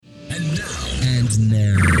And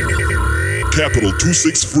now, Capital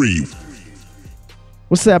 263.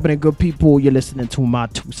 What's happening, good people? You're listening to My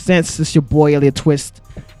Two Cents. It's your boy Elliot Twist.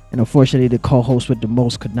 And unfortunately, the co-host with the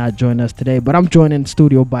most could not join us today. But I'm joined in the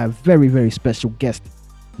studio by a very, very special guest.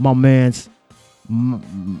 My man's...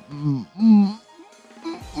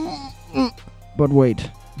 But wait.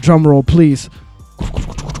 Drum roll, please.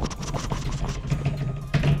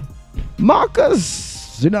 Marcus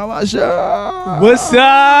Zinawasha. What's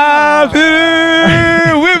up?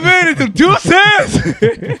 We're ready to do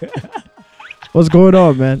this. What's going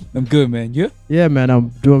on, man? I'm good, man. You? Yeah, man, I'm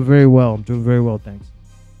doing very well. Thanks.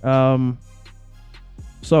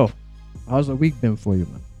 So, how's the week been for you,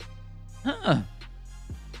 man? I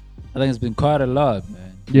think it's been quite a lot,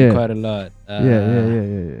 man. Yeah. Quite a lot.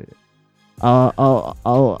 Yeah.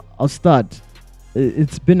 I'll start.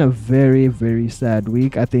 It's been a very, very sad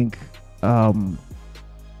week. I think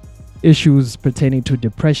issues pertaining to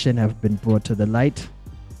depression have been brought to the light.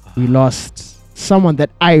 We lost someone that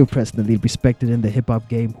I personally respected in the hip-hop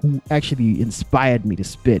game who actually inspired me to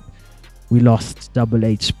spit. We lost Double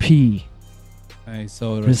HP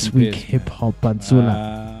this week. Hip-hop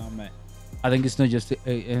Pantsula. Man. I think it's not just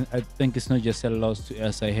a loss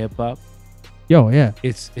to SI hip-hop. Yo, yeah.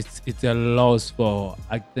 It's a loss for,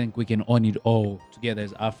 I think we can own it all together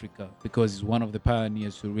as Africa, because it's one of the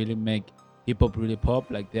pioneers who really make hip-hop really pop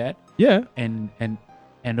like that. Yeah. And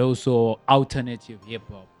also alternative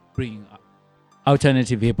hip-hop, bringing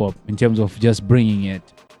alternative hip-hop in terms of just bringing it,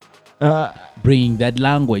 bringing that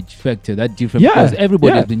language factor, that different, because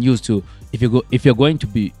everybody has been used to, if ever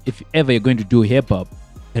you're going to do hip-hop,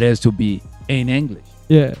 it has to be in English.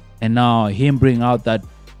 Yeah. And now him bring out that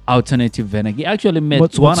alternative, and he actually made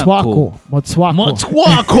Motswako.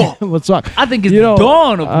 I think it's the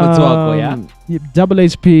dawn of Motswako, yeah. Double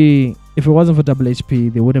HP, if it wasn't for Double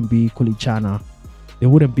HP, there wouldn't be Kulichana. There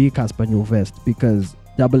wouldn't be Casper New Vest, because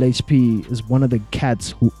Double HP is one of the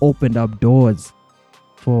cats who opened up doors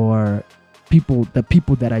for the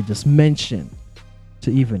people that I just mentioned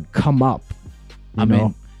to even come up.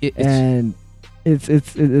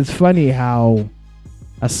 It's funny how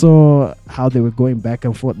I saw how they were going back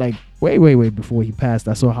and forth, like way before he passed.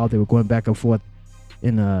 I saw how they were going back and forth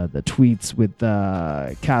in the tweets with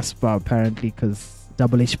Casper, apparently, because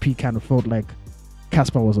Double HP kind of felt like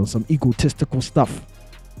Casper was on some egotistical stuff.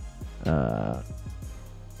 Are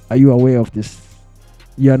you aware of this?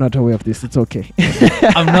 You're not aware of this. It's okay.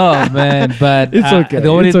 I'm not, man, but it's okay. The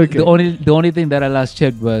only thing that I last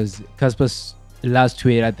checked was Casper's last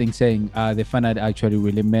tweet, I think, saying the fan had actually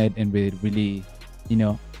really met and really, he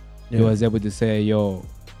was able to say, yo,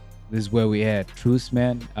 this is where we at. Truce,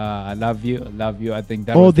 man. I love you. I think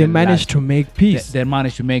that they managed to make peace. They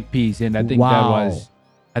managed to make peace, and I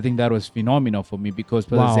think that was phenomenal for me,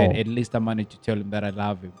 because I said, at least I managed to tell him that I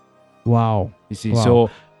love him. Wow. You see,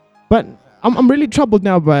 but I'm really troubled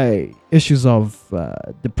now by issues of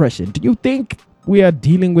depression. Do you think we are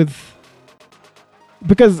dealing with...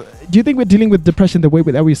 Because do you think we're dealing with depression the way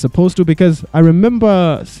that we're supposed to? Because I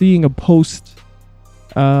remember seeing a post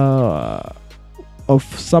of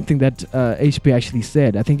something that HP actually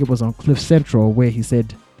said. I think it was on Cliff Central, where he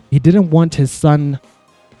said he didn't want his son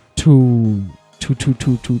to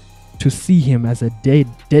see him as a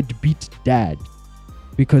deadbeat dad,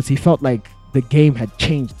 because he felt like the game had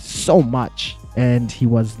changed so much and he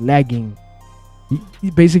was lagging.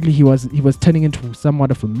 He was turning into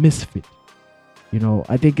somewhat of a misfit.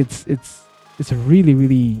 I think it's really,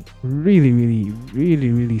 really, really, really, really,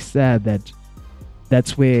 really sad that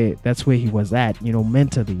that's where he was at,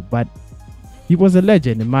 mentally. But he was a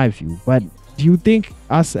legend in my view. But do you think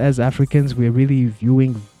us as Africans, we're really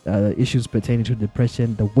viewing issues pertaining to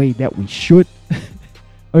depression the way that we should?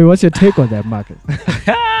 I mean, what's your take on that, Marcus?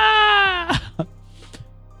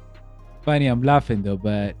 Funny, I'm laughing though,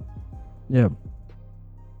 but yeah,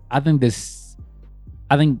 I think the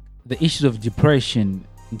issues of depression,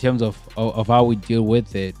 in terms of how we deal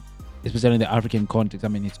with it, especially in the African context, I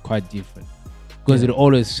mean, it's quite different, because it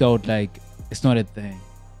always felt like it's not a thing.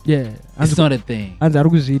 Yeah, it's not a thing. It's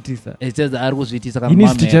just the he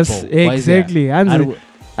needs to just exactly.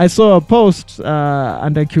 I saw a post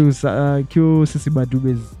under Q Sisi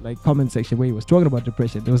Madube's like comment section where he was talking about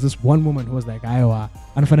depression. There was this one woman who was like, "Aiwa,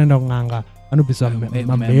 anafanana nganga, anubisa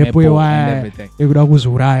mamepo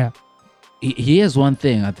wa, Here's one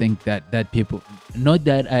thing I think that people, not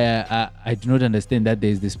that I do not understand that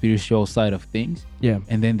there's the spiritual side of things,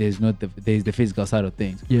 and then there's the physical side of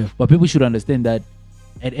things, but people should understand that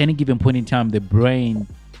at any given point in time, the brain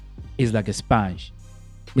is like a sponge.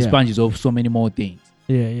 The sponge is of so many more things.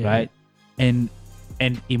 Right? And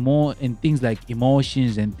things like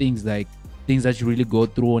emotions and things things that you really go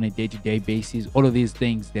through on a day-to-day basis, all of these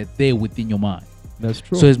things, they're there within your mind. That's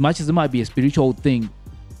true. So as much as it might be a spiritual thing,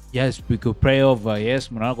 yes, we could pray over, yes,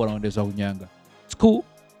 it's cool.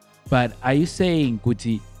 But are you saying,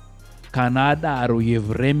 Kuti, Canada, or you've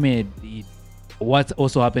remedied what's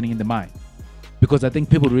also happening in the mind? Because I think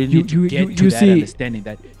people really need to get to that understanding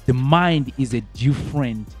that the mind is a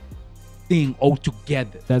different thing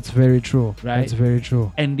altogether. That's very true. Right? That's very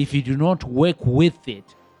true. And if you do not work with it,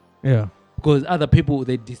 because other people,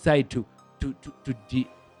 they decide to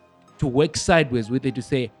work sideways with it, to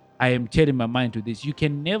say, I am telling my mind to this. You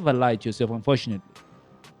can never lie to yourself, unfortunately.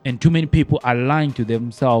 And too many people are lying to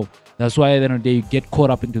themselves. That's why at the end of the day, you get caught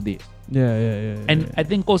up into this. And I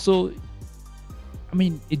think also, I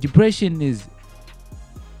mean, depression is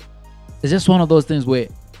just one of those things where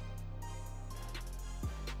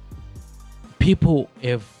people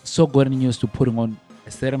have so gotten used to putting on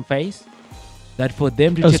a certain face that for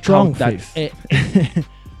them to check out that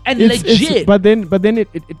and legit. But then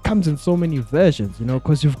it comes in so many versions, you know,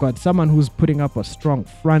 because you've got someone who's putting up a strong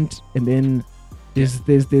front, and then there's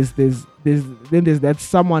that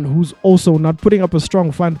someone who's also not putting up a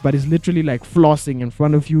strong front, but is literally like flossing in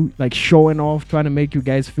front of you, like showing off, trying to make you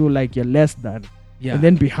guys feel like you're less than. And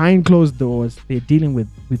then behind closed doors, they're dealing with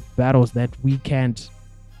battles that we can't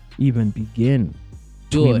even begin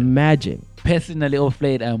to imagine. Personally, off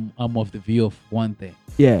late, I'm of the view of one thing.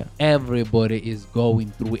 Everybody is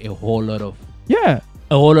going through a whole lot of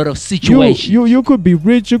situations. You could be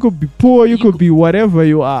rich, you could be poor, you could be whatever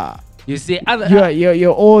you are. You see,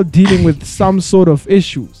 you're all dealing with some sort of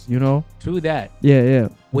issues, you know. Through that.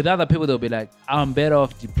 With other people, they'll be like, I'm better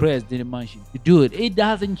off depressed than mansion. Dude, it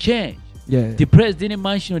doesn't change. Depressed in a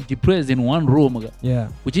mansion or depressed in one room.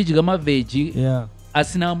 Which is gama veggie.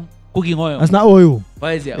 Asina cooking oil. Asina oil.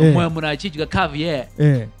 Caviar.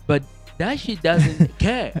 But that shit doesn't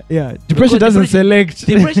care. Depression doesn't select.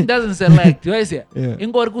 Depression doesn't select. And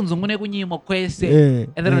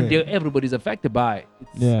then everybody's affected by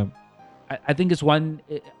it. I think it's one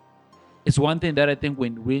thing that I think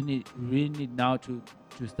we really need now to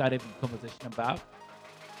start having a conversation about,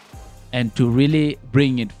 and to really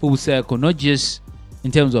bring it full circle, not just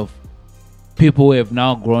in terms of people who have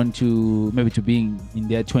now grown to maybe to being in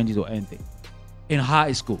their 20s or anything. In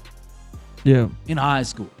high school. In high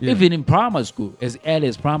school. Even in primary school, as early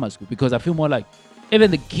as primary school, because I feel more like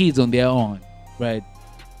even the kids on their own, right?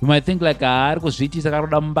 You might think like, we say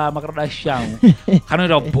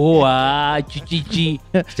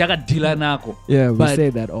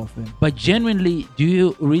that often. But genuinely, do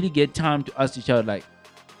you really get time to ask each other, like,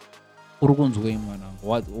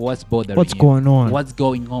 what's bothering what's going on? What's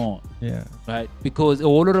going on? Right? Because a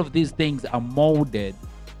whole lot of these things are molded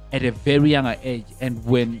at a very young age, and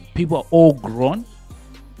when people are all grown,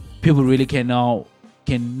 people really cannot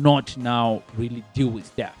now really deal with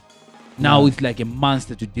stuff. Now it's like a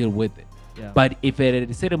monster to deal with it. But if at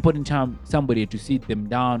a certain point in time somebody had to sit them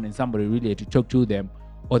down and somebody really had to talk to them,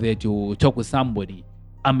 or they had to talk with somebody,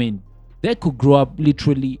 I mean, they could grow up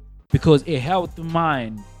literally, because a healthy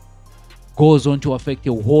mind goes on to affect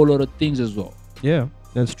a whole lot of things as well.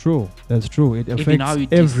 That's true. It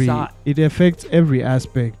affects every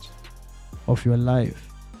aspect of your life,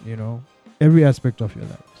 you know, every aspect of your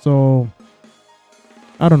life. So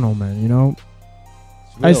I don't know, man, you know,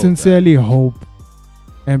 I sincerely hope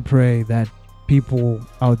and pray that people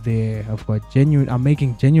out there are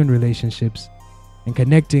making genuine relationships and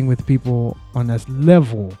connecting with people on a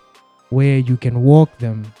level where you can walk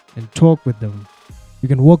them and talk with them. You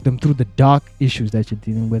can walk them through the dark issues that you're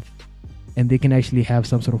dealing with, and they can actually have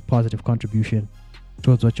some sort of positive contribution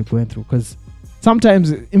towards what you're going through. Because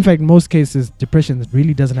sometimes, in fact, most cases, depression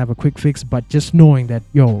really doesn't have a quick fix, but just knowing that,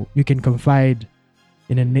 you can confide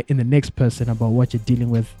in the next person about what you're dealing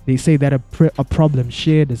with. They say that a problem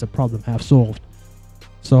shared is a problem half solved.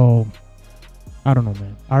 So, I don't know,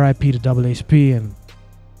 man. RIP to Double HP, and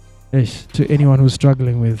to anyone who's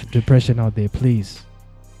struggling with depression out there, please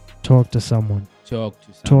talk to someone. Talk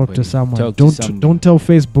to someone. Don't tell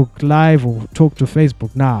Facebook Live or talk to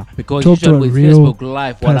Facebook. Nah. Because talk usually to with Facebook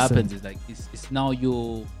Live, what happens is like it's now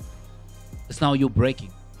you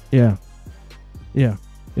breaking. Yeah.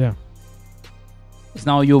 It's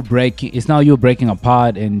now you breaking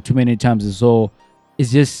apart, and too many times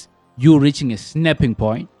it's just you reaching a snapping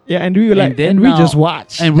point. And we just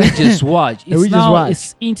watch.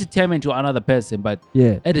 It's entertainment to another person, but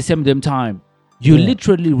at the same time, you're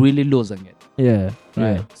literally really losing it.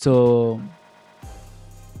 Right. So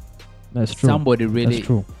that's true. Somebody really.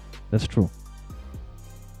 That's true.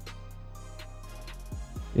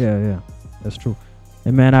 Yeah. That's true.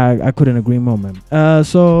 And man, I couldn't agree more, man.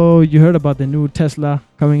 So you heard about the new Tesla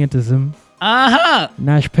coming into Zim.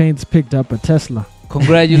 Nash Payne's picked up a Tesla.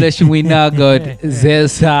 Congratulations, we now got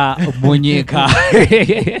Zesa Munyika.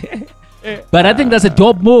 But I think that's a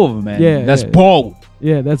dope move, man. Yeah, that's bold.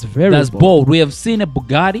 Yeah, that's very That's bold. We have seen a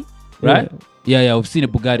Bugatti, right? Yeah, we've seen a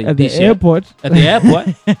Bugatti at the airport. At the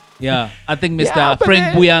airport, yeah. I think Mr.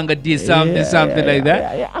 Frank Buyanga did something like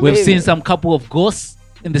that. We've seen some couple of ghosts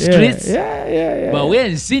in the streets. Yeah. But we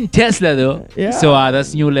haven't seen Tesla though. Yeah. So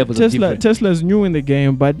that's new levels of difference. Tesla's new in the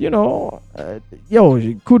game, but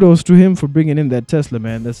kudos to him for bringing in that Tesla,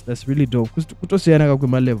 man. That's really dope.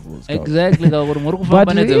 Levels. Exactly. But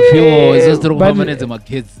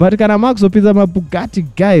kana makuzopinza Bugatti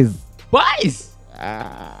guys. Boys.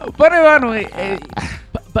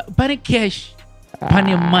 Pane cash.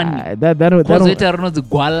 Pane money. That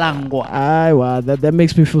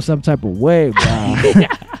makes me feel some type of way, bro.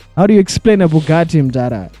 How do you explain a Bugatti,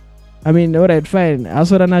 Mdara? I mean, alright, fine. I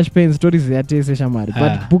saw the Nash Payne stories but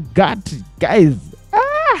Bugatti, guys.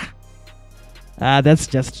 That's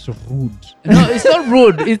just rude. No, it's not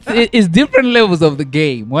rude. It's different levels of the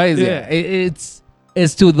game. Why is it?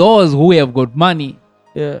 It's to those who have got money.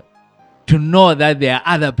 Yeah. To know that there are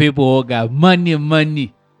other people who got money.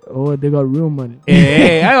 Oh, they got real money.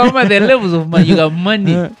 Hey, I remember the levels of money. You got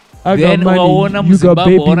money. I got money. You got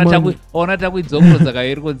baby money.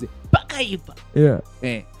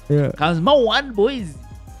 Yeah. Comes more one boys.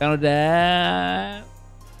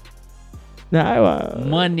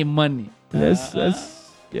 Money. That's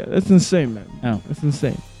insane, man. Oh. That's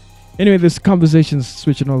insane. Anyway, this conversation's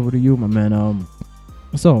switching over to you, my man.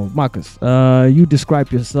 So, Marcus, you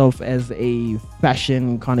describe yourself as a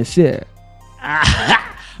fashion connoisseur,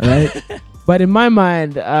 right? But in my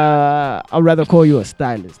mind, I'd rather call you a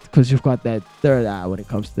stylist because you've got that third eye when it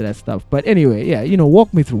comes to that stuff. But anyway,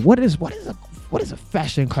 walk me through what is a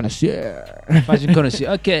fashion connoisseur? Fashion connoisseur.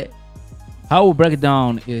 Okay, how we break it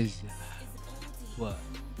down is what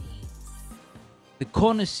the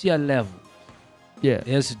connoisseur level. Yeah, it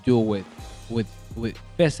has to do with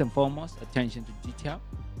first and foremost attention to detail.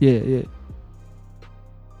 Yeah.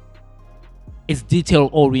 It's detail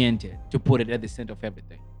oriented, to put it at the center of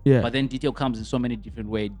everything. Yeah. But then detail comes in so many different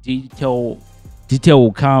ways. Detail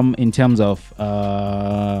will come in terms of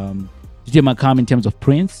detail might come in terms of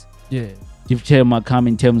prints. Yeah. Detail might come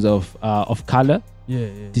in terms of color. Yeah.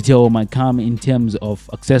 Detail might come in terms of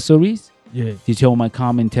accessories. Yeah. Detail might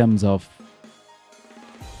come in terms of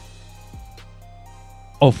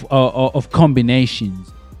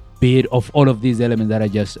combinations, be it of all of these elements that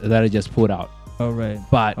I just put out. All right.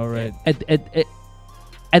 But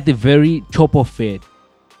at the very top of it,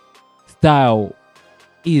 style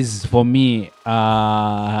is for me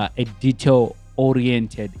a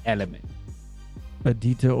detail-oriented element. A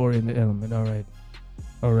detail-oriented element. All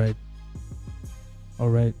right.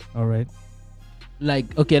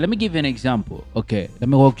 Like, okay, let me give you an example. Okay, let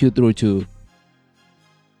me walk you through to.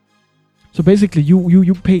 So basically,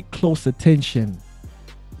 you pay close attention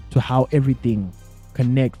to how everything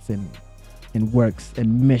connects and works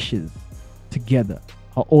and meshes together.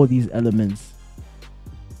 How all these elements.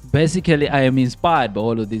 Basically, I am inspired by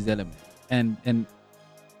all of these elements, and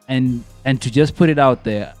to just put it out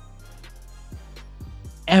there,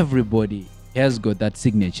 everybody has got that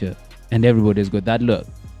signature, and everybody has got that look.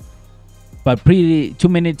 But too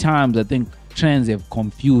many times, I think trends have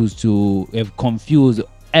confused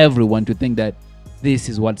everyone to think that this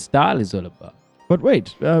is what style is all about. But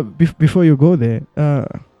wait, before you go there,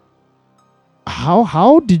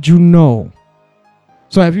 how did you know?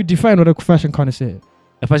 So have you defined what a fashion connoisseur?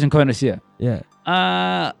 A fashion connoisseur? Yeah.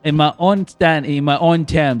 In my own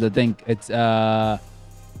terms, I think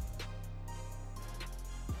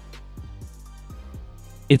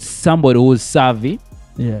it's somebody who's savvy.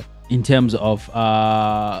 Yeah. In terms of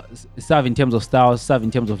savvy in terms of style, savvy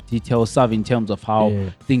in terms of detail, savvy in terms of how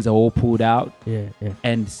things are all pulled out,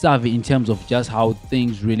 and savvy in terms of just how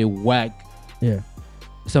things really work. Yeah.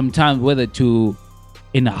 Sometimes whether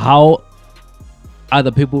in how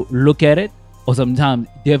other people look at it, or sometimes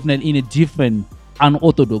definitely in a different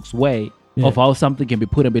unorthodox way of how something can be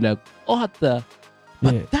put and be like, but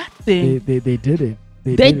that thing they did it.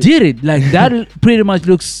 They did it. Like that pretty much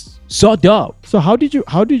looks so dope. So how did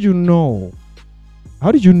you know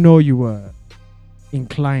you were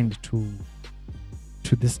inclined to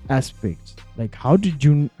this aspect? Like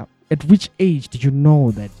at which age did you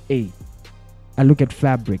know that I look at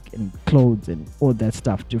fabric and clothes and all that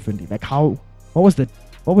stuff differently? Like what was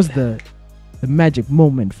the magic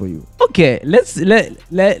moment for you? Okay, let's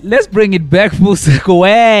bring it back full circle,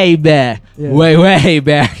 way back. Way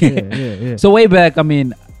back. Yeah. So way back, I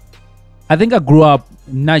mean, I think I grew up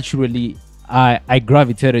naturally. I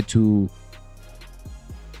gravitated to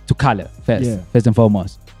to color first and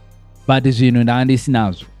foremost. But as you know,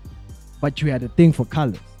 now. But you had a thing for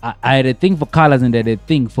colors. I had a thing for colors and I had a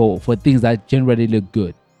thing for things that generally look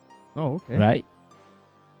good. Oh, okay. Right?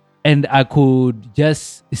 And I could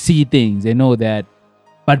just see things and know that.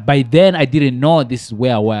 But by then, I didn't know this is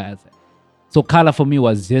where I was. So color for me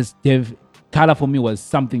was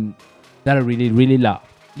something that I really, really loved.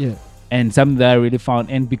 Yeah. And something that I really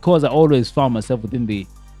found. And because I always found myself within the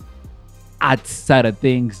art side of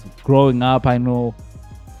things, growing up, I know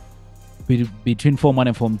between Form 1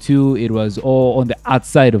 and Form 2, it was all on the art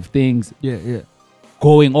side of things. Yeah.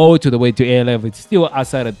 Going all to the way to A level, it's still art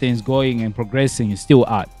side of things. Going and progressing is still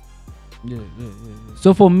art. Yeah.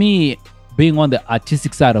 So for me, being on the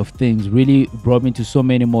artistic side of things really brought me to so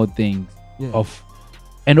many more things. Yeah.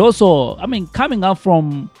 And also, I mean, coming up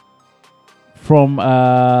from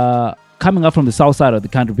the south side of the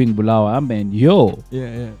country, being Bulawayo, I mean,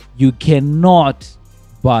 you cannot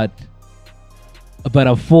but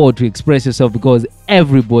afford to express yourself, because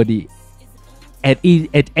everybody at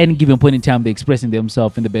any given point in time, they're expressing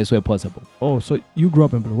themselves in the best way possible. Oh, so you grew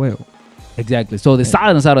up in Bulawayo? Exactly. So the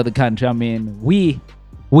southern side of the country, I mean, we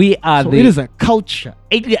are so it is a culture.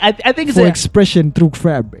 I think it's for expression through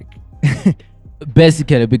fabric.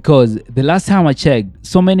 Basically, because the last time I checked,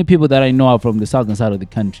 so many people that I know are from the southern side of the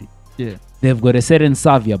country. Yeah. They've got a certain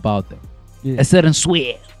savvy about them. Yeah. A certain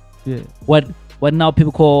swag. Yeah. What now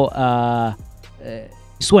people call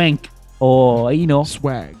swank, or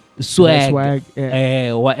swag,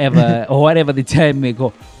 whatever or whatever the term may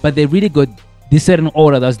go. But they really got this certain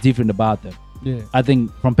aura that's different about them. Yeah. I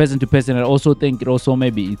think from person to person, I also think it also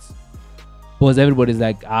maybe it's because everybody's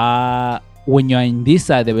like, when you're in this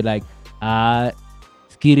side, they were like,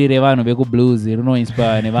 skiri revano veko blues, you know,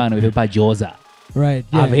 inspire nevano veko joza. Right.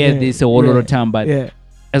 Yeah, I've heard this all the time, but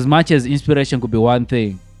as much as inspiration could be one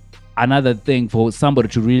thing, another thing for somebody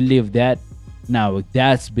to really live that, now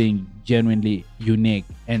that's being genuinely unique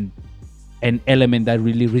and an element that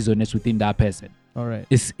really resonates within that person. All right.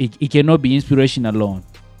 It cannot be inspiration alone.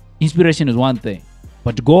 Inspiration is one thing,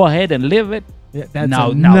 but to go ahead and live it, that's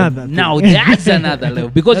now that's another level,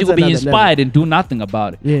 because you could be inspired and do nothing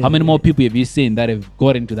about it. How many more people have you seen that have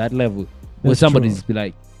got into that level where somebody's be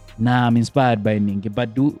like, nah, I'm inspired by Ningi, but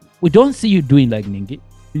we don't see you doing like Ningi.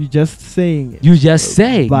 You're just saying it. You just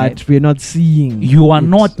saying but it. We're not seeing. You are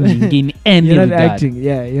not in any You're not regard. acting.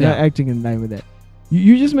 Yeah, you're not acting in line with that.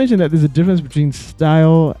 You just mentioned that there's a difference between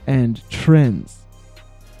style and trends.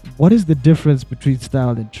 What is the difference between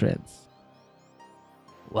style and trends?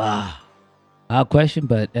 Wow. Our question,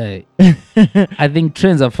 but I think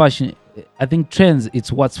trends are fashion. I think trends, it's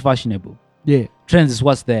what's fashionable. Yeah. Trends is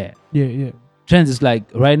what's there. Yeah. Trends is like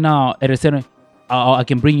right now at a certain, I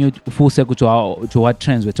can bring you full circle to what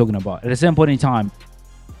trends we're talking about. At a certain point in time,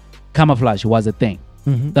 camouflage was a thing.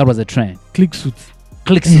 Mm-hmm. That was a trend. Click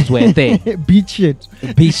suits were a thing. Beat shit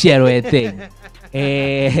were a thing.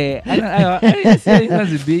 I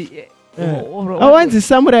want the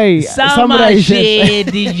samurai shit,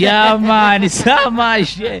 Dijaman, summer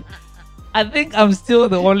shit. I think I'm still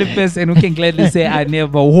the only person who can gladly say I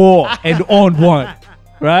never wore and owned one,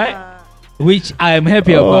 right? Which I am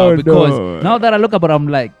happy about, because now that I look about it, I'm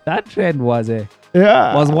like, that trend was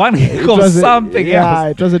one heck of something else. Yeah,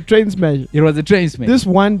 it was a train smash. It was a train smash. This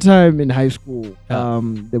one time in high school,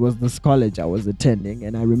 there was this college I was attending,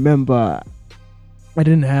 and I remember I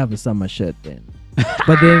didn't have a summer shirt then.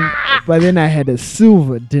 but then I had a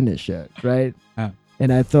silver dinner shirt, right?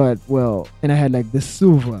 And I thought, and I had like this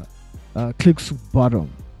silver click suit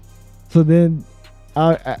bottom. So then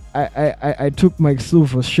I took my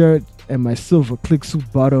silver shirt and my silver click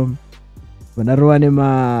suit bottom. When I run in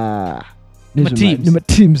my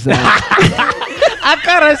teams I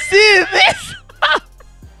gotta see this.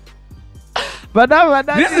 But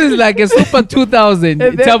this is like a super 2000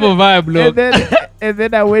 type of vibe, look. And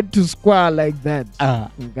then I went to square like that.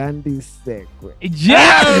 Gandhi Sekwe.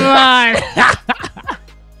 Yeah, man.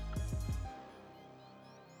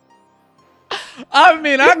 I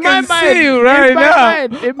mean, I can see you right now.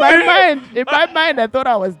 In my mind, I thought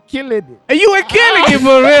I was killing it. And you were killing it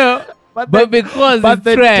for real. But because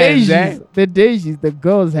the trends, the Daisies, the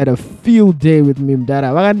girls had a field day with me,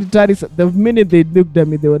 Mdara. The minute they looked at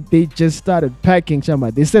me, they just started packing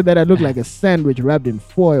shama. They said that I looked like a sandwich wrapped in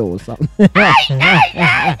foil or something.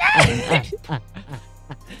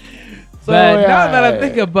 So now that I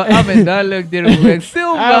think about it, that looked like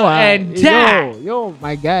silver and jack. Yo,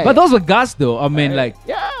 my guy. But those were gas though. I mean,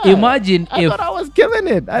 imagine I thought I was killing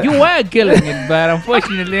it. You were killing it, but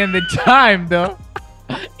unfortunately in the time though,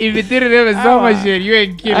 if you didn't have a summer shit, you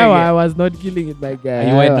ain't killing it. I was not killing it, my guy.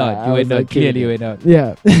 You were not. Clearly, you were not.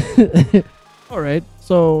 Yeah. All right.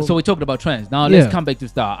 So we talked about trends. Now let's come back to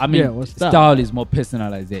style. I mean, style is more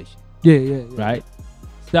personalization. Yeah. Right?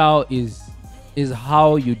 Style is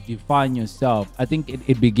how you define yourself. I think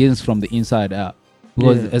it begins from the inside out.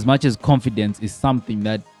 Because as much as confidence is something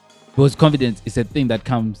that, because confidence is a thing that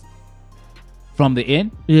comes from the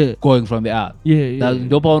in, going from the out.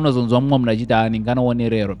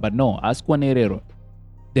 But no, ask one error.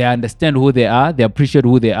 They understand who they are, they appreciate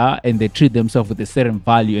who they are, and they treat themselves with a certain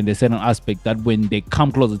value and a certain aspect that when they come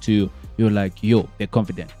closer to you, you're like, yo, they're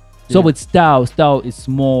confident. So with style is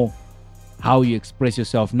more how you express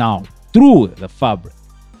yourself now through the fabric.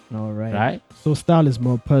 All right. Right? So style is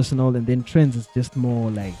more personal, and then trends is just more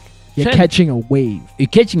like you're catching a wave. You're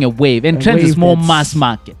catching a wave, and trends is more mass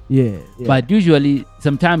market. Yeah. But usually,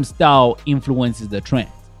 sometimes style influences the trend.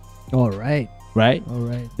 All right. Right? All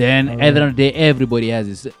right. Then at the end of the day, everybody has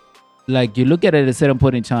this. Like you look at it at a certain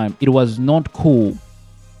point in time, it was not cool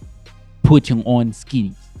putting on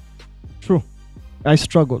skinnies. True. I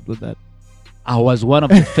struggled with that. I was one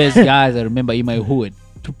of the first guys I remember in my hood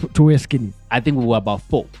to wear skinnies. I think we were about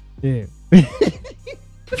 4. Yeah.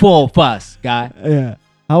 4 of us, guy. Yeah.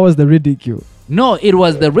 How was the ridicule? No, it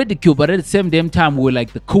was the ridicule, but at the same damn time, we were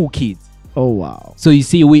like the cool kids. Oh, wow. So you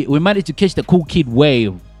see, we managed to catch the cool kid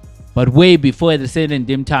wave, but way before at the same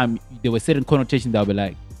damn time, there were certain connotations that would be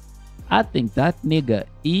like, I think that nigga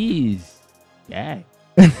is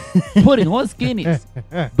putting on skinnies.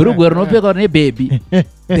 But we're not picking on a baby.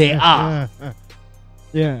 They are.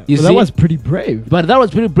 Yeah, so that was pretty brave. But that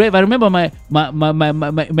was pretty brave. I remember my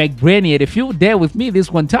granny had a few there with me this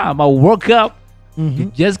one time. I woke up,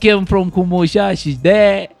 just came from Kumusha. She's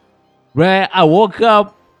there, right? I woke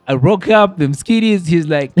up, them skinnies. He's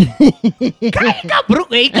like,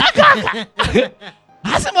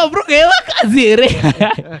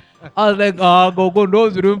 I was like, go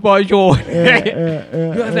knows room for sure. He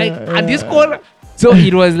was like, at this corner. So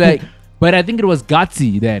it was like, but I think it was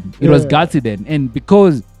gutsy then. It was gutsy then. And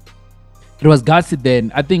because it was gutsy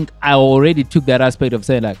then, I think I already took that aspect of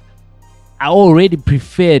saying like, I already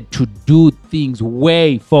preferred to do things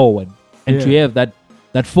way forward and to have that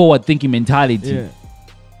forward thinking mentality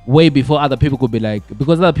way before other people could be like,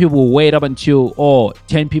 because other people will wait up until,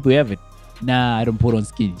 10 people have it. Nah, I don't put on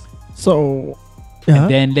skins. So, and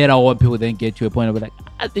then later on people then get to a point of like,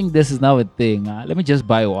 I think this is now a thing. Let me just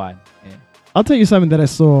buy one. Yeah. I'll tell you something that I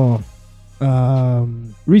saw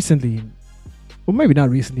recently, or maybe not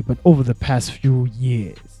recently, but over the past few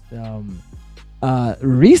years.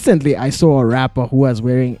 Recently, I saw a rapper who was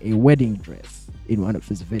wearing a wedding dress in one of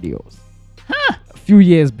his videos. A few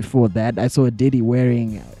years before that, I saw a Diddy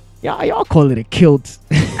wearing, y'all call it a kilt,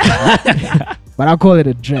 but I'll call it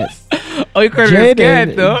a dress. Oh, you call it a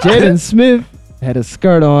skirt, though? Jaden Smith had a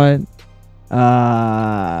skirt on.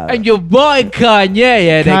 And your boy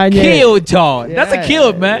Kanye, the kilt on. That's a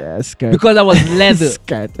kilt, man. Yeah, skirt. Because that was leather.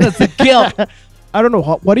 Skirt. That's a kilt. I don't know.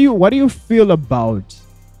 What do you feel about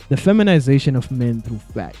the feminization of men through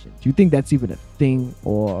fashion? Do you think that's even a thing,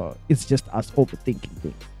 or it's just us overthinking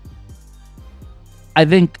things? I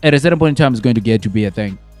think at a certain point in time, it's going to get to be a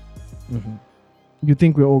thing. You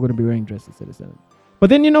think we're all going to be wearing dresses at a certain? But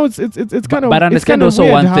then it's kind of. But understand also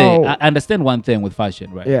one thing. I understand one thing with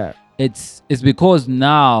fashion, right? Yeah. It's because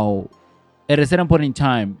now, at a certain point in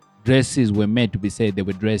time, dresses were meant to be said they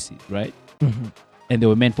were dresses, right? And they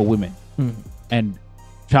were meant for women. And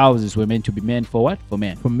trousers were meant to be meant for what? For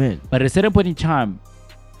men. For men. But at a certain point in time,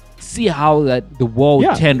 see how that the world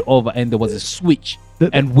turned over and there was a switch,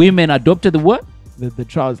 and women adopted the what? The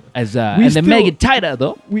trousers. As and they make it tighter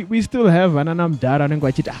though. We still have ananam dara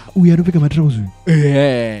nengwachita. We are not picking my trousers.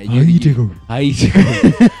 Yeah. I take over.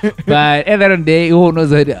 But at the end of the day, who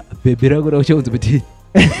knows that baby ragura shows but he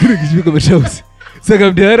speak of shows. So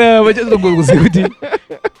come there, but just don't go see.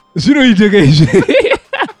 Should you take it?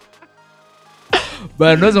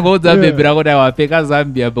 But no so go that baby ragura wa pick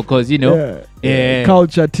Zambia because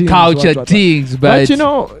culture things. But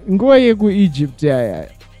Ngoa yegu Egypt,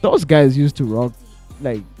 those guys used to rock,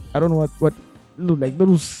 like, I don't know what look like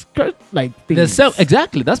little skirt like things.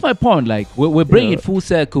 Exactly, that's my point. Like we're bringing it full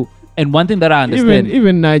circle. And one thing that I understand,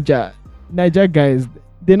 even Niger guys,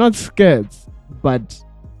 they're not skirts, but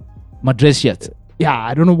dress shirts. Yeah,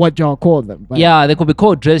 I don't know what y'all call them. But yeah, they could be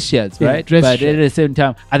called dress shirts, right? But at the same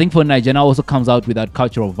time, I think for Niger now also comes out with that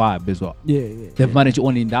cultural vibe as well. They've managed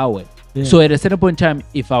only in that way. So at a certain point in time,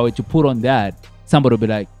 if I were to put on that, somebody would be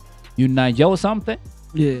like, "You Niger or something?"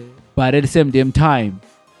 But at the same damn time,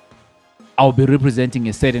 I'll be representing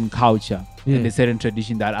a certain culture and a certain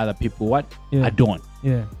tradition that other people I don't.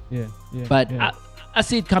 But I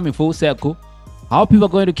see it coming full circle. How people are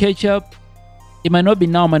going to catch up, it might not be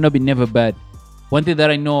now, might not be never, but one thing that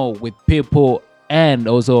I know with people and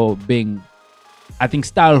also being, I think,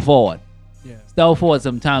 style forward. Yeah. Style forward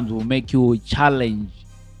sometimes will make you challenge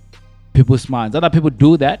people's minds. Other people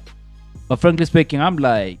do that, but frankly speaking, I'm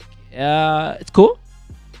like, it's cool.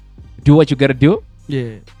 Do what you gotta do.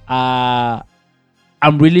 Yeah.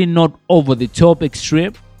 I'm really not over the top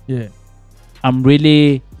extreme. Yeah. I'm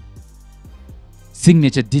really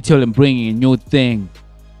signature detail and bringing a new thing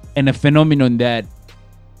and a phenomenon that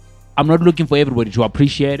I'm not looking for everybody to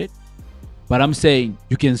appreciate it, but I'm saying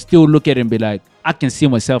you can still look at it and be like, I can see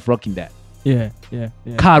myself rocking that. Yeah.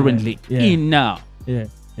 Currently, in now. Yeah.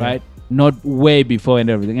 Right? Not way before and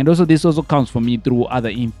everything. And also, this also comes for me through other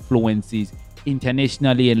influences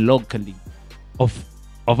internationally and locally of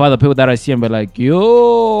other people that I see and be like,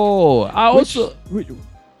 yo,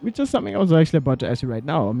 which is something I was actually about to ask you right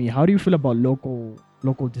now. I mean, how do you feel about local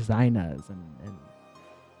designers and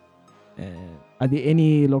are there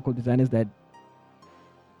any local designers that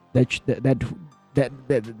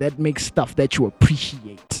make stuff that you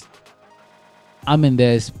appreciate? I'm in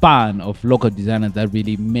the span of local designers that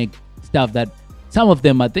really make stuff that some of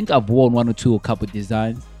them, I think I've worn one or two couple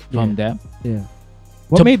designs from them. Yeah.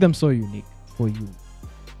 What made them so unique for you?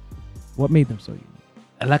 What made them so unique?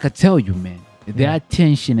 Like I tell you, man, their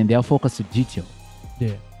attention and their focus to detail.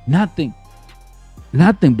 Yeah. Nothing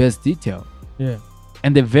best detail. Yeah.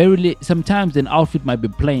 And sometimes an outfit might be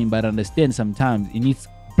plain, but understand sometimes in its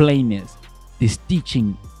plainness, the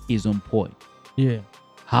stitching is on point. Yeah.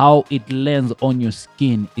 How it lands on your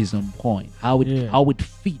skin is on point. How it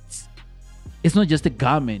fits. It's not just a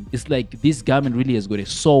garment. It's like this garment really has got a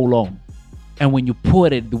soul on. And when you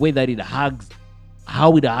put it, the way that it hugs,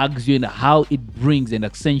 how it hugs you and how it brings and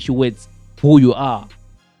accentuates who you are.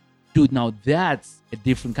 Dude, now that's a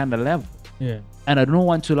different kind of level. Yeah. And I don't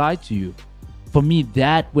want to lie to you. For me,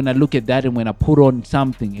 that when I look at that and when I put on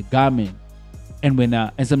something, a garment,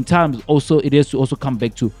 and sometimes also it has to also come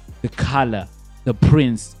back to the color, the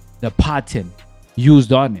prints, the pattern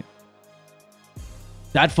used on it.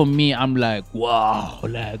 That for me, I'm like, wow,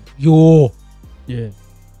 like, yo. Yeah.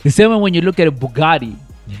 The same way when you look at a Bugatti,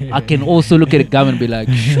 I can also look at a garment and be like,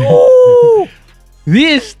 shoo,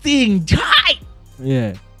 this thing tight.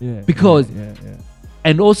 Yeah. Because,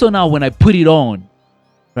 and also now when I put it on,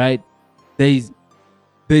 right, there's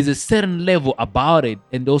a certain level about it,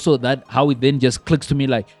 and also that how it then just clicks to me,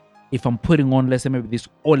 like if I'm putting on, let's say maybe this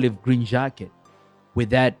olive green jacket with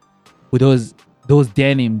those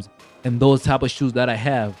denims and those type of shoes that I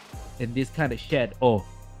have, and this kind of shirt, or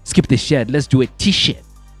skip the shirt, let's do a t-shirt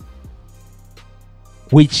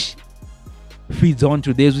which feeds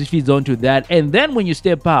onto this, which feeds onto that, and then when you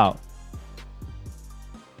step out,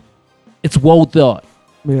 it's well thought.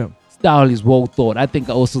 Yeah. Style is well thought. I think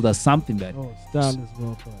also that's something that style is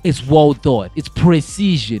well thought. It's well thought. It's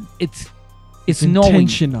precision. It's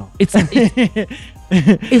intentional. It's like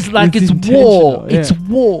it's war. Yeah. It's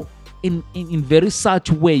war in very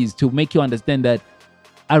such ways to make you understand that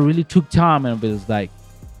I really took time and was like,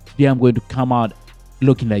 today I'm going to come out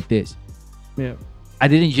looking like this. Yeah. I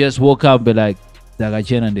didn't just woke up and be like, oh,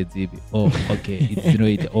 okay, it's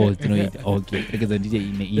okay, because I did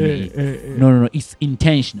it No, it's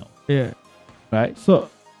intentional. Yeah. Right? So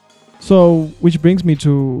which brings me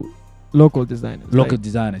to local designers. Local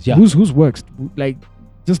designers, yeah. Whose works, like,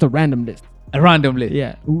 just a random list. A random list.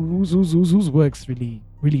 Yeah. Whose works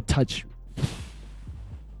really touch you?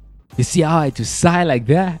 You see how I to sigh like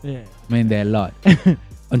that? Yeah. Man, there are a lot.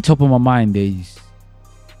 On top of my mind, there is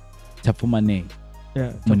Tapumane.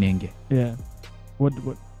 Yeah. Munenge. Yeah. What?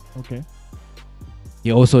 Okay.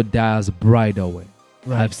 He also does bridal wear.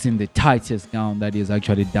 Right. I've seen the tightest gown that is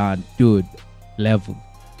actually done, dude, level.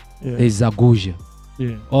 Yeah. There's Zaguja.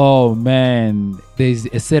 Yeah. Oh man, with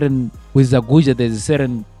Zaguja,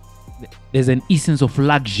 there's an essence of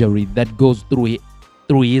luxury that goes through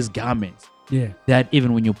his garments. Yeah. That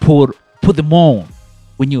even when you put them on,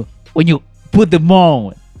 when you put them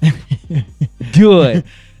on, dude.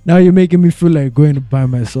 Now you're making me feel like going to buy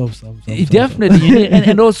myself some. Definitely.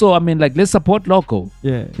 and also, I mean, like, let's support local.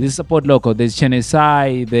 Yeah. Let's support local. There's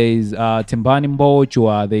Chenesai, there's Timbani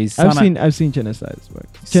Mbochwa, there's I've seen Chenesai's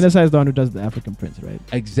work. Chenesai is the one who does the African prints, right?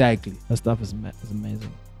 Exactly. That stuff is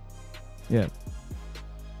amazing. Yeah.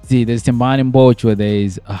 See, there's Timbani Mbochwa,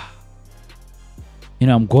 there's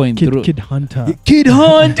I'm going through Kid Hunter. Kid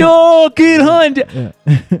Hunter. Yeah.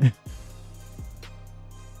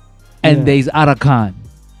 And there's Arakan.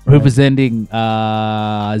 Representing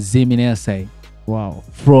Ziminese. Wow.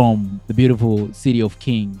 From the beautiful city of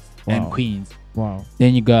Kings and Queens. Wow.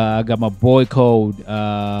 Then I got my boy called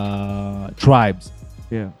Tribes.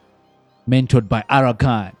 Yeah. Mentored by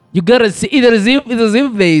Arakan. You gotta see it's as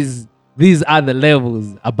if these are the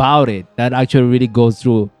levels about it that actually really goes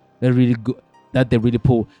through. That they really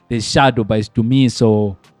pull. There's Shadow by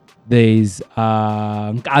Stumiso. There's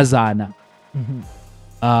Nkazana.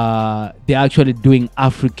 They're actually doing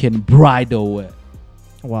African bridal wear.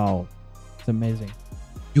 Wow, it's amazing.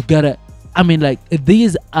 You gotta, I mean, like,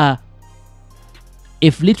 these are,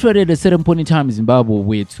 if literally at a certain point in time in Zimbabwe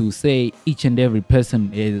were to say each and every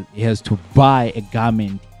person has to buy a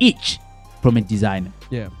garment each from a designer.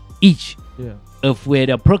 Yeah. Each. Yeah. If we're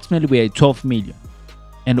approximately 12 million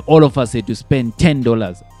and all of us had to spend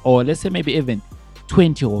 $10 or let's say maybe even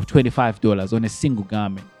 $20 or $25 on a single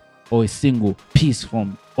garment or a single piece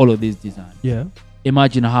from all of these designs. Yeah.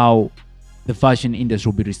 Imagine how the fashion industry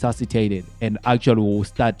will be resuscitated and actually we'll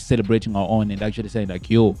start celebrating our own and actually saying like,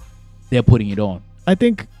 yo, they're putting it on. I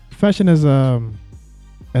think fashion has a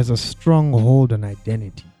strong hold on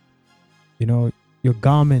identity. You know, your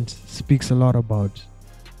garment speaks a lot about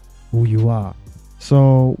who you are.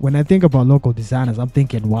 So when I think about local designers, I'm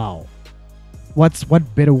thinking, wow, what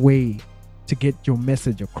better way to get your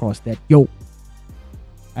message across that, yo,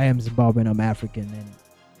 I am Zimbabwean, I'm African, and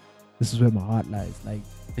this is where my heart lies. Like,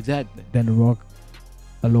 exactly. Than to rock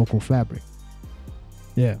a local fabric.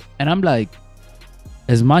 Yeah. And I'm like,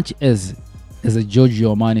 as much as a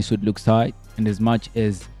Giorgio Armani suit looks tight, and as much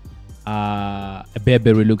as a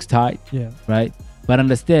Burberry looks tight, yeah, right? But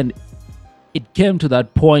understand, it came to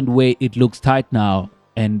that point where it looks tight now,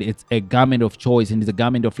 and it's a garment of choice, and it's a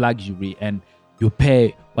garment of luxury, and you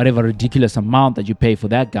pay whatever ridiculous amount that you pay for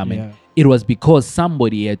that garment. Yeah. It was because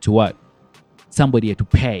somebody had to what? Somebody had to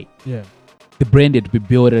pay. Yeah. The brand had to be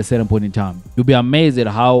built at a certain point in time. You'll be amazed at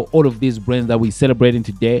how all of these brands that we're celebrating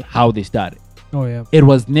today, how they started. Oh yeah. It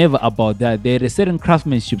was never about that. They had a certain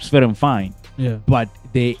craftsmanship, fair and fine. Yeah. But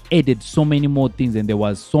they added so many more things, and there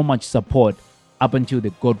was so much support up until they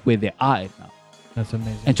got where they are at now. That's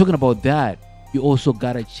amazing. And talking about that, you also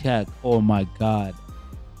gotta check. Oh my God,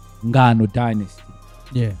 Ngano Dynasty.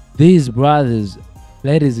 Yeah. These brothers,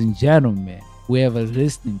 ladies and gentlemen, whoever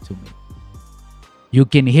listening to me, you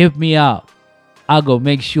can hit me up. I'll go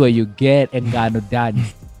make sure you get a Ngano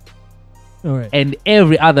Dynasty. All right. And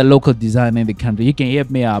every other local designer in the country, you can hit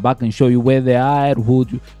me up. I can show you where they are at,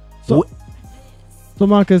 So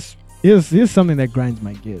Marcus, here's something that grinds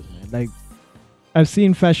my gears, man. Like, I've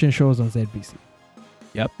seen fashion shows on ZBC.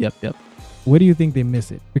 Yep. Where do you think they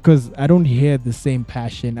miss it? Because I don't hear the same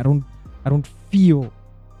passion. I don't feel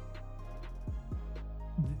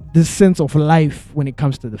this sense of life when it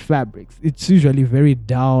comes to the fabrics. It's usually very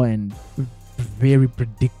dull and very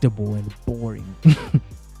predictable and boring.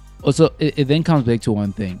 Also, it then comes back to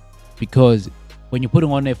one thing, because when you're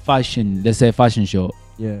putting on a fashion, let's say a fashion show,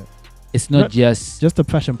 yeah, it's not just a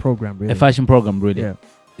fashion program, really. A fashion program, really. Yeah.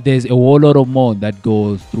 There's a whole lot of more that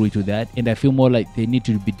goes through to that, and I feel more like they need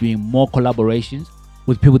to be doing more collaborations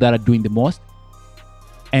with people that are doing the most,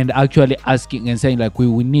 and actually asking and saying like, we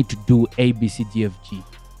need to do A, B, C, D, F, G.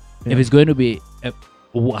 Yeah. If it's going to be,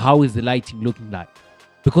 how is the lighting looking like?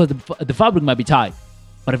 Because the fabric might be tight,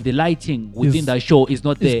 but if the lighting within that show is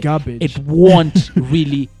not there, garbage. It won't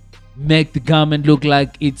really make the garment look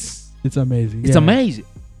like it's amazing. It's amazing.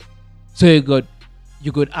 So you got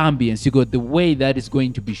ambience, you got the way that is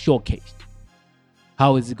going to be showcased.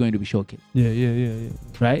 How is it going to be showcased? Yeah.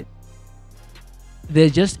 Right?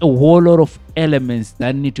 There's just a whole lot of elements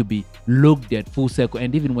that need to be looked at full circle,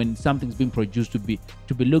 and even when something's being produced, to be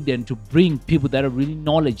looked at and to bring people that are really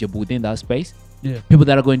knowledgeable within that space. Yeah. People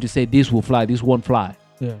that are going to say this will fly, this won't fly.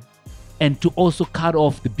 Yeah. And to also cut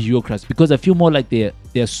off the bureaucracy, because I feel more like there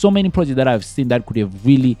are so many projects that I've seen that could have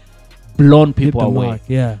really blown people away. Mark.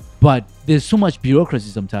 Yeah. But there's so much bureaucracy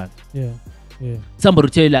sometimes. Yeah. Somebody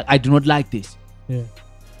will tell you like, I do not like this. Yeah.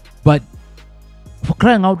 But for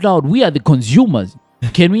crying out loud, we are the consumers.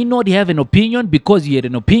 Can we not have an opinion because you had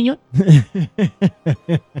an opinion?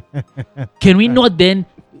 Can we not then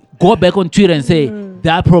go back on Twitter and say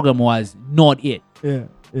that program was not it? Yeah.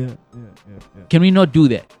 Can we not do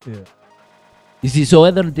that? Yeah. You see, so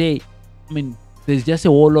at the end of the day, I mean, there's just a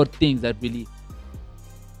whole lot of things that really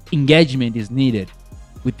engagement is needed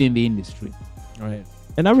within the industry. Right.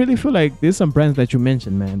 And I really feel like there's some brands that you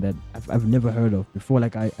mentioned, man, that I've never heard of before.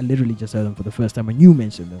 Like I literally just heard them for the first time when you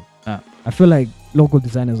mentioned them. I feel like local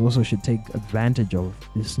designers also should take advantage of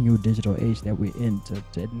this new digital age that we're in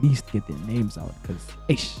to at least get their names out,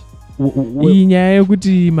 because inyaya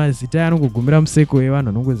yokuti mazita anongogumira museko evanhu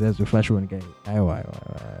anongoziva zvefashion guy aiwa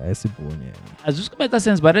aisibhoni. As just make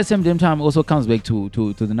sense, but at the same time it also comes back to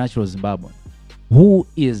the natural Zimbabwean. Who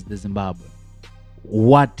is the Zimbabwean?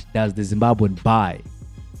 What does the Zimbabwean buy?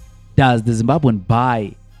 Does the Zimbabwean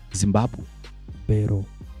buy Zimbabwe? Pero.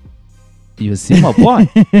 You see my point.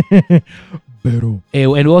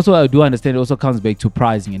 And also, I do understand it also comes back to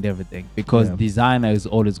pricing and everything, because designer is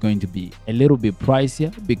always going to be a little bit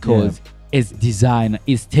pricier because it's designer,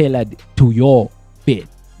 it's tailored to your fit.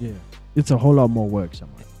 Yeah, it's a whole lot more work,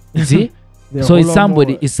 Shaman. You see? So it's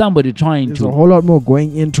somebody trying there's to. a whole lot more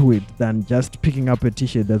going into it than just picking up a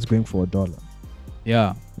t-shirt that's going for $1.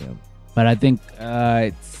 Yeah. But I think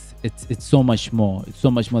it's so much more. It's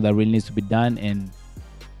so much more that really needs to be done, and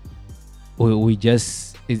we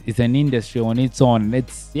just it's an industry on its own.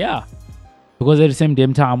 Because at the same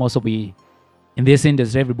damn time also we in this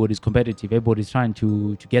industry everybody's competitive. Everybody's trying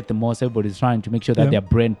to get the most. Everybody's trying to make sure that their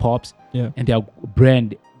brand pops and their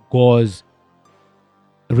brand goes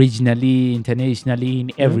regionally, internationally,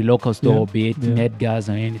 in every local store, be it in Edgar's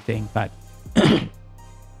or anything. But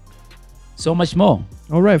so much more.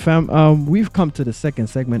 All right, fam. We've come to the second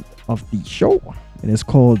segment of the show, and it's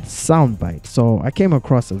called Soundbite. So I came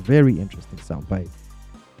across a very interesting soundbite.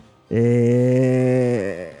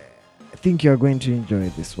 I think you're going to enjoy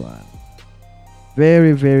this one.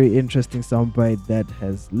 Very, very interesting soundbite that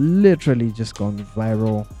has literally just gone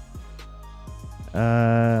viral.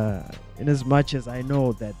 In as much as I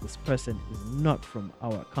know that this person is not from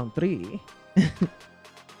our country.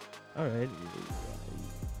 All right.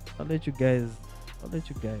 I'll let you guys decide. I'll let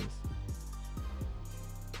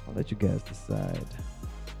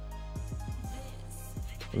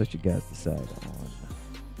you guys decide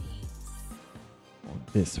on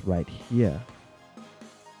this right here.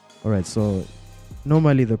 All right, so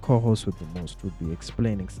normally the co-host with the most would be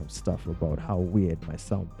explaining some stuff about how weird my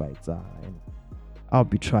sound bites are, and I'll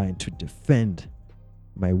be trying to defend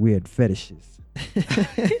my weird fetishes.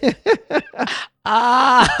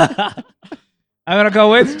 I'm gonna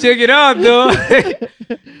go wait to check it out, though.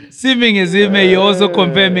 Seeming as if you're also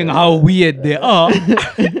confirming how weird they are.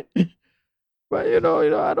 But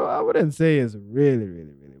I wouldn't say it's really,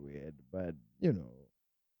 really, really weird. But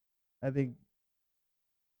I think.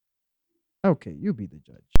 Okay, you be the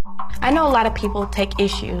judge. I know a lot of people take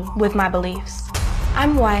issue with my beliefs.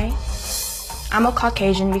 I'm white. I'm a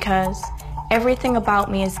Caucasian because everything about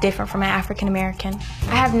me is different from an African American.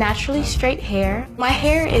 I have naturally straight hair. My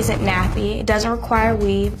hair isn't nappy. It doesn't require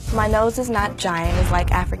weave. My nose is not giant as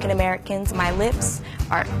like African Americans. My lips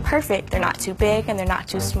are perfect. They're not too big and they're not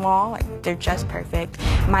too small. Like, they're just perfect.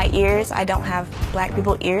 My ears, I don't have black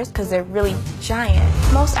people ears because they're really giant.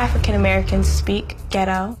 Most African Americans speak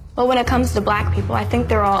ghetto. But when it comes to black people, I think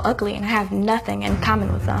they're all ugly and I have nothing in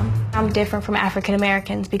common with them. I'm different from African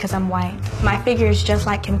Americans because I'm white. My figure is just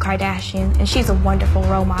like Kim Kardashian, and she's a wonderful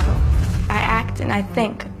role model. I act and I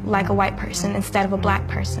think like a white person instead of a black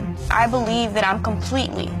person. I believe that I'm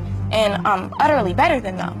completely and utterly better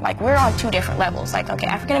than them. Like, we're on two different levels. Like, okay,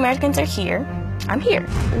 African Americans are here, I'm here.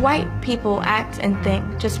 White people act and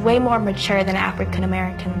think just way more mature than African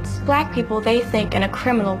Americans. Black people, they think in a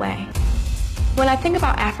criminal way. When I think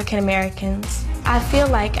about African Americans, I feel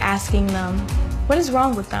like asking them, what is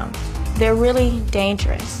wrong with them? They're really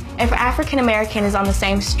dangerous. If an African American is on the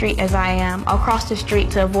same street as I am, I'll cross the street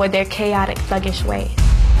to avoid their chaotic, thuggish ways.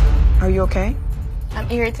 Are you okay? I'm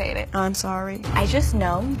irritated. I'm sorry. I just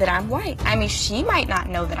know that I'm white. I mean, she might not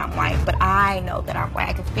know that I'm white, but I know that I'm white.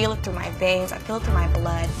 I can feel it through my veins. I feel it through my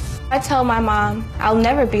blood. I tell my mom I'll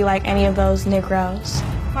never be like any of those Negroes.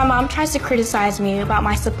 My mom tries to criticize me about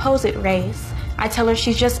my supposed race. I tell her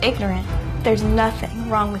she's just ignorant. There's nothing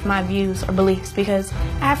wrong with my views or beliefs because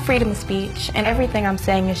I have freedom of speech and everything I'm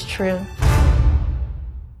saying is true.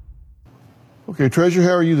 Okay, Treasure,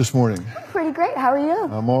 how are you this morning? Pretty great. How are you?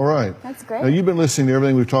 I'm all right. That's great. Now, you've been listening to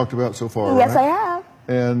everything we've talked about so far, Yes, right? I have.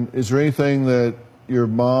 And is there anything that your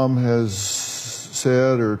mom has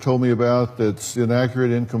said or told me about that's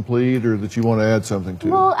inaccurate, incomplete, or that you want to add something to?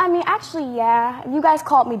 Well, I mean, actually, yeah. You guys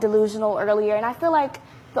called me delusional earlier, and I feel like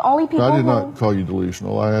the only people I did not call you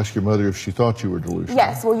delusional. I asked your mother if she thought you were delusional.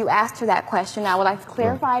 Yes, well, you asked her that question. I would like to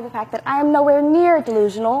clarify the fact that I am nowhere near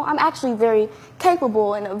delusional. I'm actually very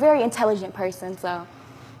capable and a very intelligent person, so.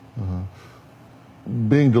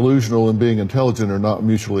 Being delusional and being intelligent are not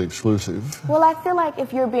mutually exclusive. Well, I feel like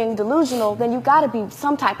if you're being delusional, then you got to be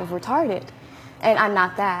some type of retarded, and I'm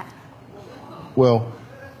not that. Well,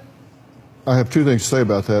 I have two things to say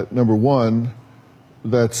about that. Number one,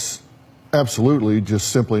 that's absolutely just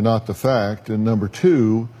simply not the fact. And number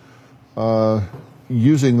two,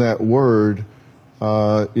 using that word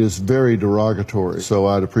is very derogatory. So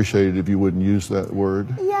I'd appreciate it if you wouldn't use that word.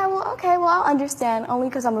 Yeah, well, okay, well, I'll understand, only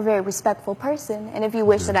because I'm a very respectful person. And if you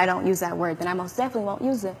wish that I don't use that word, then I most definitely won't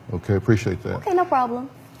use it. Okay, appreciate that. Okay, no problem.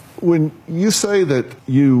 When you say that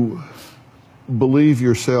you believe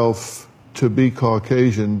yourself to be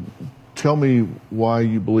Caucasian, tell me why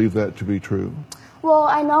you believe that to be true. Well,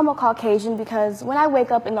 I know I'm a Caucasian because when I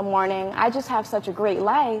wake up in the morning, I just have such a great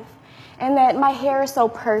life. And that my hair is so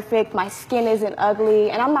perfect, my skin isn't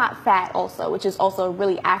ugly, and I'm not fat also, which is also a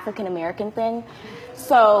really African-American thing.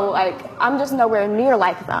 So, like, I'm just nowhere near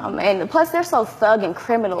like them. And plus, they're so thug and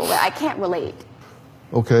criminal that I can't relate.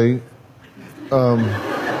 Okay.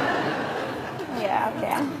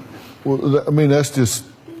 Yeah. Well, I mean, that's just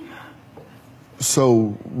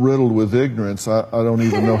so riddled with ignorance, I don't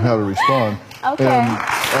even know how to respond. Okay.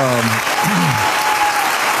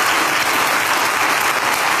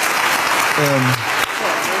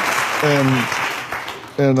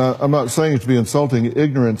 And I'm not saying it to be insulting.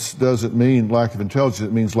 Ignorance doesn't mean lack of intelligence.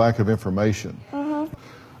 It means lack of information.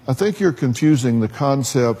 I think you're confusing the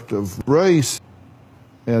concept of race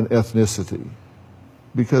and ethnicity,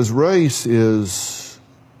 because race is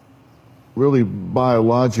really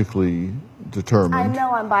biologically determined. I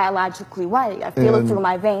know I'm biologically white. I feel it through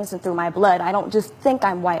my veins and through my blood. I don't just think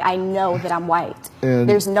I'm white. I know that I'm white.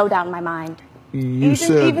 There's no doubt in my mind.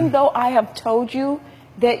 Even though I have told you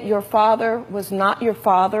that your father was not your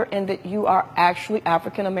father and that you are actually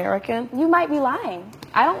African American? You might be lying.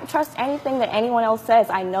 I don't trust anything that anyone else says.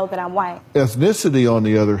 I know that I'm white. Ethnicity, on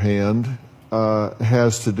the other hand,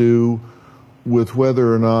 has to do with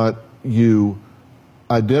whether or not you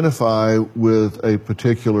identify with a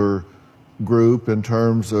particular group in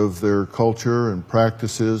terms of their culture and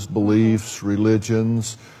practices, beliefs,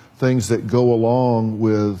 religions, things that go along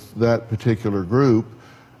with that particular group.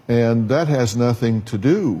 And that has nothing to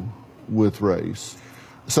do with race.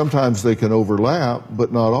 Sometimes they can overlap,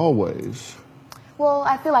 but not always. Well,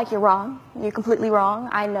 I feel like you're wrong. You're completely wrong.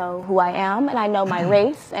 I know who I am, and I know my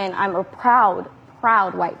race, and I'm a proud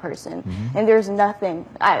white person. And there's nothing,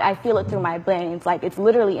 I feel it through my veins, like it's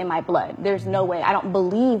literally in my blood. There's no way. I don't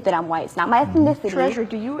believe that I'm white. It's not my ethnicity. Treasure,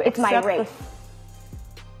 do you It's my race.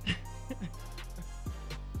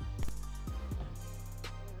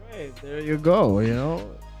 Right, there you go, you know.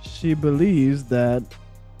 She believes that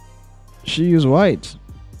she is white.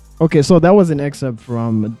 Okay, so that was an excerpt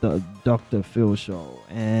from the Dr. Phil show,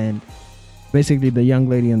 and basically the young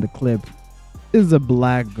lady in the clip is a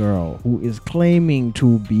black girl who is claiming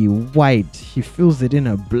to be white. She feels it in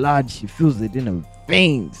her blood, she feels it in her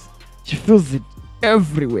veins, she feels it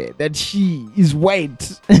everywhere that she is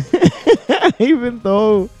white. Even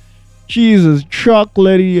though she's as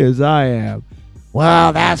chocolatey as I am.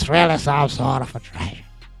 Well, that's really some sort of a treasure.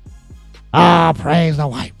 Ah, praise the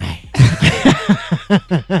white man.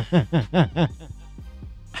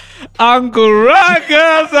 Uncle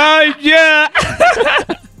Ruckus, oh yeah.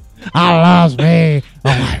 I loves me, a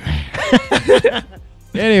white man.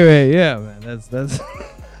 Anyway, yeah, man, that's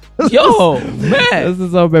Yo, man. This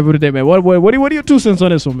is our baby today, man. What are your 2 cents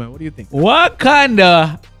on this one, man? What do you think?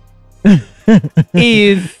 Wakanda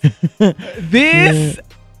is this?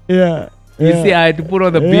 Yeah. You see, I had to put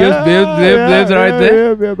on the bibs right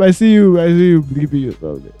there. Yeah. I see you bleeping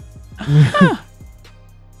yourself there.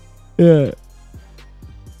 Yeah.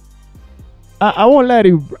 I won't let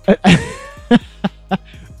you.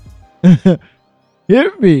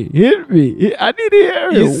 Hit me. I need to hear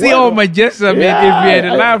it. You see all my gestures. I mean, if we had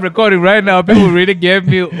a live recording right now, people really gave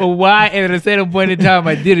me a why, and at a certain point in time,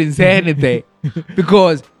 I didn't say anything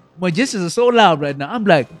because my gestures are so loud right now. I'm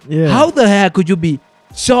like, how the heck could you be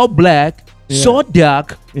so black, so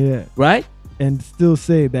dark, right? And still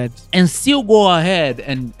say that, and still go ahead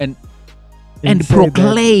and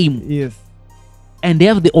proclaim, that, yes, and they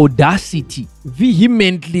have the audacity,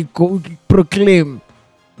 vehemently proclaim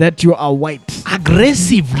that you are white,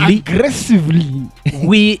 aggressively.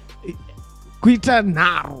 We quita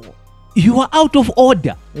narrow. You are out of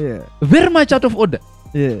order. Yeah, very much out of order.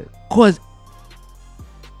 Yeah, cause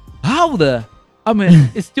how the. I mean,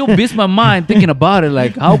 it still beats my mind thinking about it.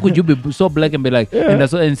 Like, how could you be so black and be like,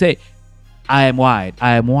 and say, I am white,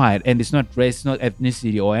 and it's not race, it's not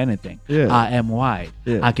ethnicity or anything. Yeah. I am white.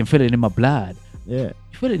 Yeah. I can feel it in my blood. Yeah.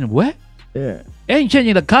 You feel it in where? Yeah. It ain't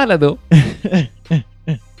changing the color though.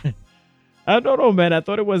 I don't know, man. I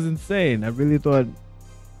thought it was insane. I really thought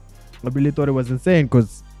it was insane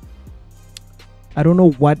because I don't know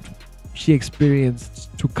what she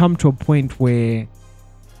experienced to come to a point where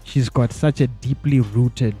she's got such a deeply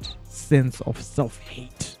rooted sense of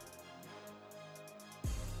self-hate.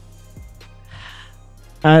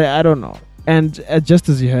 I don't know. And just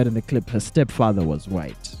as you heard in the clip, her stepfather was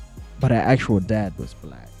white, but her actual dad was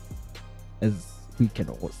black, as we can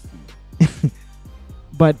all see.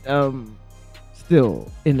 But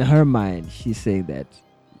still, in her mind, she's saying that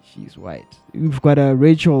She's white. We've got a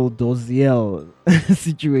Rachel Doziel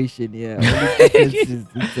situation here.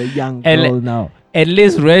 It's a young girl now. At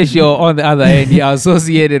least Rachel, on the other hand, you are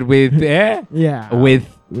associated with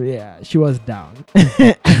she was down.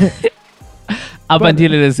 Up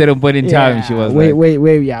until at a certain point in time, she was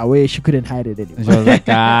wait, she couldn't hide it anymore. She was like,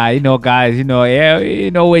 guys,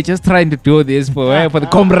 we're just trying to do this for the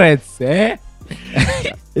comrades,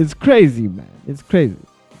 It's crazy, man. It's crazy.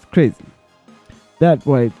 That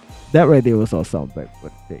right there was our soundbite for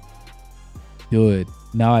the day. Dude,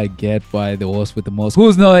 now I get why the horse with the most.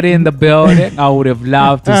 Who's not in the building? I would have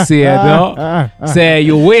loved to see it, though. Say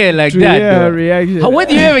you weird like that. Reaction. Where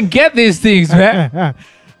do you even get these things, man?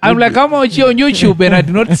 I'm like, I'm out here on YouTube and I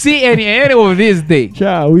do not see any of these things.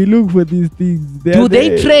 We look for these things. Do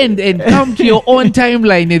they trend and come to your own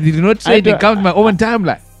timeline? And they do not trend and come to my own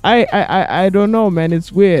timeline. I don't know, man.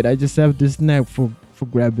 It's weird. I just have this knack for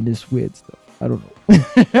grabbing this weird stuff. I don't know.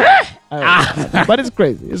 But it's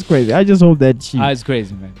crazy. I just hope that it's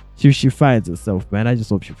crazy, man. She finds herself, man. I just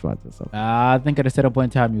hope she finds herself. I think at a certain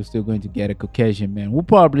point in time, you're still going to get a Caucasian man. We'll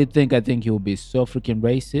probably think he'll be so freaking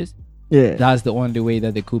racist. Yeah. That's the only way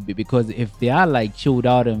that they could be. Because if they are like chilled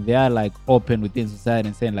out and they are like open within society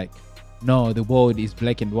and saying like, no, the world is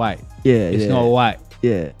black and white. It's not white.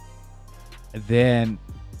 Yeah. Then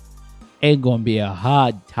ain't gonna be a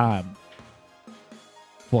hard time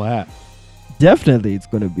for her. Definitely it's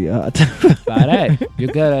gonna be hard. But hey, you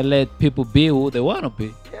gotta let people be who they wanna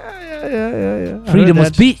be. Yeah. Freedom of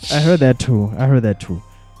speech. I heard that too.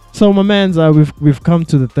 So my mans, we've come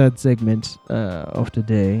to the third segment of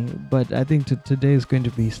today, but I think today is going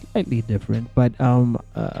to be slightly different. But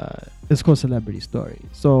it's called Celebrity Story.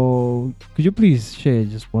 So could you please share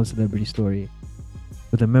just one celebrity story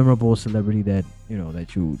with a memorable celebrity that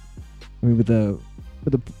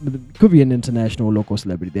could be an international or local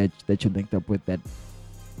celebrity that you linked up with that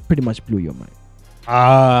pretty much blew your mind.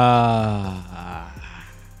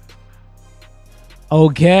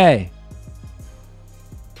 Okay.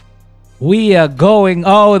 We are going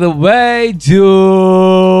all the way to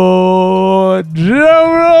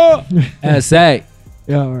SA.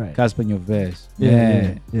 Yeah, all right. Casper in your verse.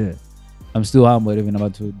 Yeah. I'm still humbled even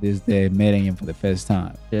about to this day meeting him for the first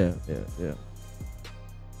time. Yeah.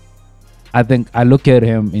 I think I look at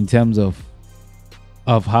him in terms of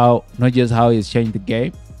how, not just how he's changed the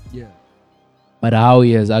game, but how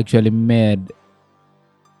he has actually made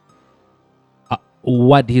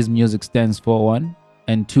what his music stands for, one,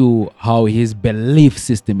 and two, how his belief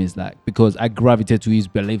system is like, because I gravitate to his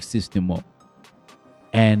belief system more.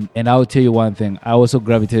 And I'll tell you one thing, I also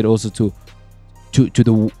gravitate also to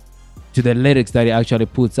the lyrics that he actually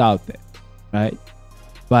puts out there, right?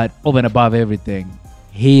 But over and above everything,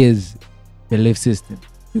 his belief system,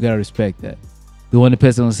 you gotta respect that. The only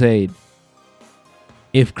person who said,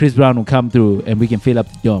 if Chris Brown will come through and we can fill up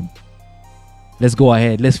the dome, let's go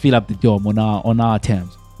ahead, let's fill up the dome on our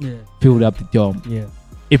terms. Yeah. Fill up the dome. Yeah.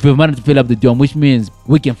 If we manage to fill up the dome, which means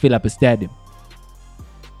we can fill up a stadium.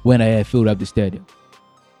 When I had filled up the stadium.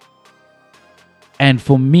 And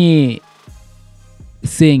for me,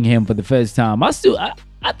 seeing him for the first time, I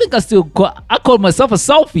called myself a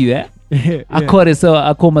selfie there. Yeah. I called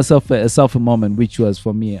myself a selfie moment, which was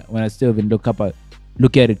for me when I still even look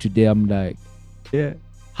at it today. I'm like, yeah,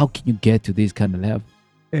 how can you get to this kind of level?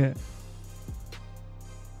 Yeah.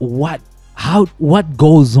 What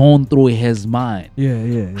goes on through his mind?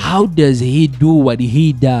 Yeah. How does he do what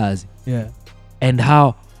he does? Yeah. And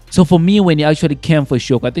how? So for me, when he actually came for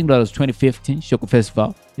Shoko, I think that was 2015 Shoko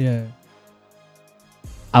Festival. Yeah.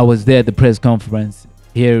 I was there at the press conference,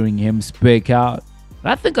 hearing him speak out.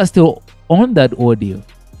 I think I still own that audio,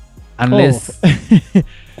 unless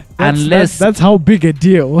that's how big a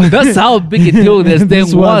deal. That's how big a deal this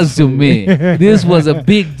thing was to me. This was a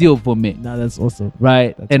big deal for me. Nah, that's awesome.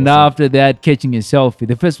 Right, that's and awesome. After that, catching a selfie.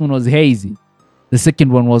 The first one was hazy, the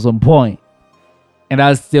second one was on point, and I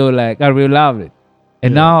was still like, I really loved it.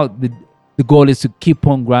 And now the goal is to keep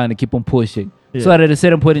on grinding, keep on pushing. Yeah. So at a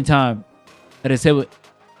certain point in time, and at a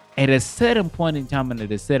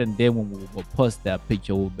certain day when we will post that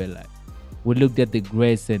picture, we'll be like, we looked at the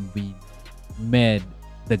greats and we made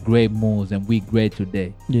the great moves and we great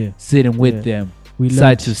today. Yeah. Sitting with them,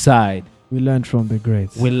 side to side. We learned from the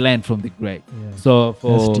greats. Yeah. So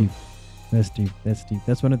That's deep.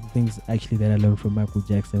 That's one of the things actually that I learned from Michael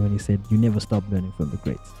Jackson when he said, you never stop learning from the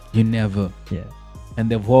greats. You never. Yeah. And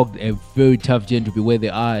they've walked a very tough journey to be where they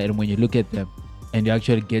are. And when you look at them and you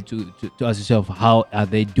actually get to ask yourself, how are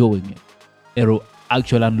they doing it? It'll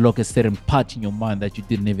actually unlock a certain part in your mind that you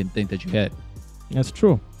didn't even think that you had. That's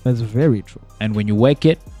true. That's very true. And when you work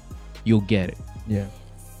it, you'll get it. Yeah.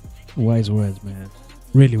 Wise words, man.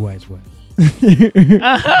 Really wise words.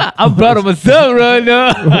 I'm proud of myself right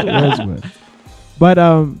now. Wise words. But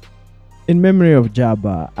in memory of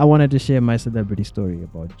Jabba, I wanted to share my celebrity story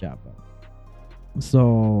about Jabba.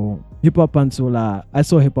 So Hip Hop Pansula, I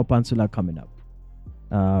saw Hip Hop Pansula coming up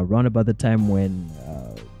around about the time when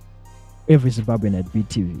every Zimbabwean had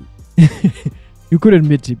BTV. You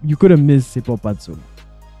couldn't miss Hip Hop Pansula.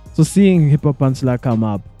 So seeing Hip Hop Pansula come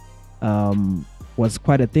up was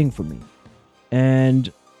quite a thing for me.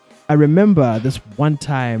 And I remember this one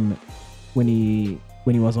time when he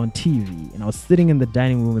was on TV, and I was sitting in the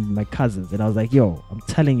dining room with my cousins, and I was like, yo, I'm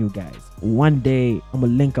telling you guys, one day I'm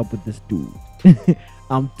gonna link up with this dude.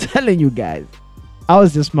 I'm telling you guys. I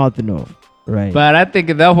was just mouthing off, right? But I think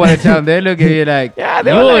at that point in time, they look at you like, yeah,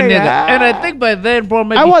 they yo, were like, nigga. ah. And I think by then, bro,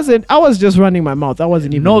 maybe I was just running my mouth. I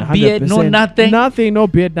wasn't even no beard, no 100%. nothing. Nothing, no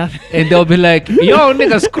beard, nothing. And they'll be like, yo,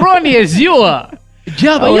 nigga, scrawny as you are.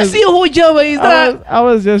 Jabba, you see who Jabba is that? I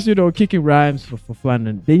was just, kicking rhymes for fun,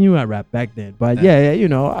 and they knew I rap back then. But yeah, You're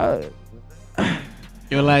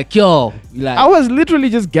like, yo. I was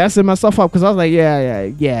literally just gassing myself up because I was like,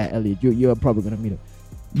 yeah, Elliot, you're probably gonna meet him.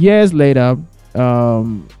 Years later,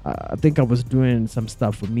 I think I was doing some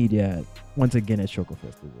stuff for media once again at Shoko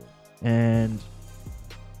Festival, and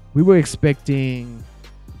we were expecting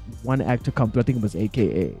one act to come through. I think it was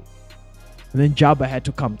AKA, and then Jabba had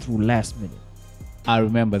to come through last minute. I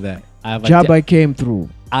remember that. Jabba came through.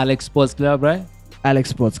 Alex Sports Club, right?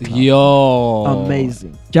 Alex Sports Club. Yo.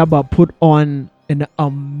 Amazing. Jabba put on an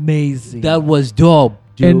amazing. That was dope,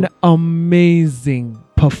 dude. An amazing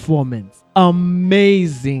performance.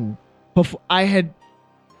 Amazing. I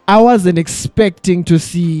wasn't expecting to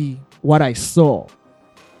see what I saw.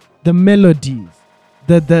 The melodies,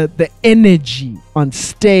 the energy on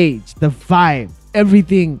stage, the vibe,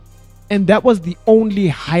 everything. And that was the only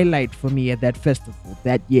highlight for me at that festival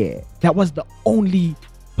that year. That was the only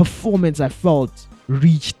performance I felt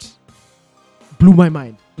blew my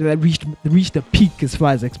mind. That reached the peak as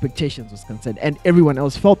far as expectations was concerned. And everyone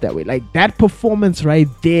else felt that way. Like that performance right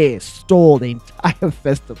there stole the entire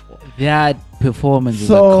festival. That performance is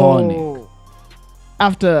iconic.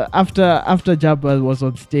 After Jabba was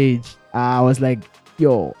on stage, I was like,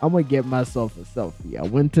 yo, I'm gonna get myself a selfie. I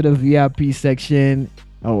went to the VIP section.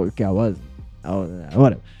 Oh, okay, I wasn't.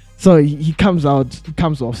 Whatever. So he comes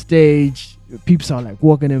off stage. Peeps are like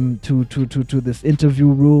walking him to this interview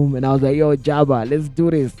room, and I was like, "Yo, Jabba, let's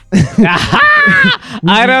do this."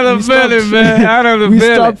 I know the feeling, man. I know the feeling.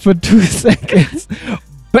 We stopped for 2 seconds.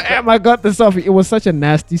 Bam! I got the selfie. It was such a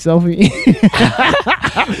nasty selfie,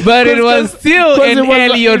 but it was still an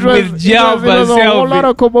Elliot with Jabba selfie. There was a whole lot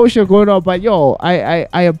of commotion going on, but yo,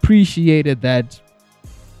 I appreciated that.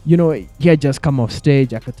 He had just come off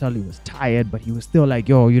stage. I could tell he was tired, but he was still like,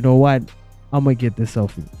 yo, you know what? I'm going to get this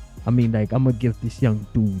selfie. I'm going to give this young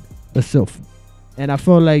dude a selfie. And I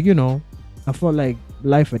felt like,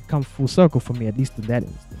 life had come full circle for me, at least in that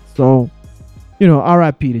instance. So,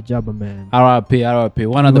 R.I.P. to Jabba, man. R.I.P.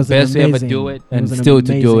 One of the best to ever do it, and still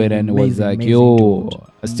to do it. And it was like, yo,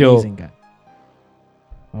 still. Amazing guy.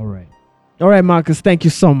 All right, Marcus, thank you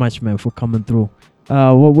so much, man, for coming through.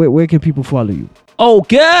 Where can people follow you?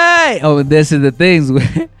 Okay. Oh, this is the things.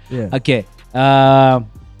 Yeah. Okay.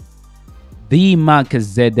 The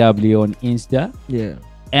Marcus ZW on Insta. Yeah.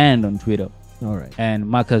 And on Twitter. All right. And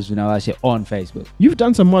Marcus Vinawashi on Facebook. You've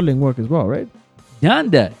done some modeling work as well, right?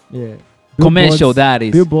 Done that. Yeah. Commercial, that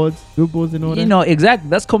is. Billboards and all that. Exactly.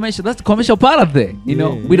 That's commercial. That's the commercial part of it.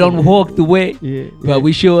 We don't walk the way, but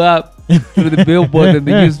we show up through the billboard and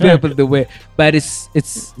the newspaper the way. But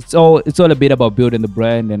it's all a bit about building the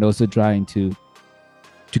brand and also trying to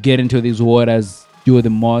get into these waters, do the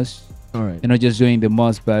most. All right. Not just doing the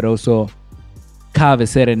most, but also carve a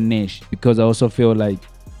certain niche, because I also feel like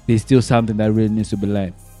there's still something that really needs to be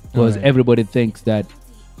learned. Because everybody thinks that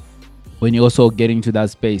when you also get into that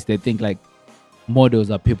space, they think like models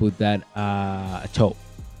are people that are tall.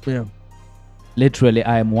 Yeah. Literally,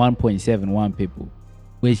 I am 1.71 people,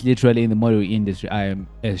 which literally in the model industry, I am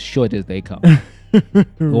as short as they come. The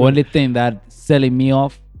only thing that's selling me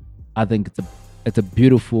off, I think it's a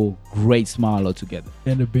beautiful, great smile altogether.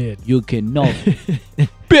 And a beard. You cannot.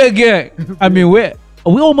 Big. I mean, we're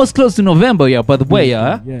almost close to November, yeah. By the way,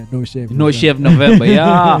 yeah. Yeah, no shave. No shave November,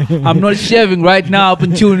 yeah. I'm not shaving right now up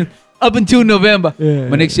until November. Yeah.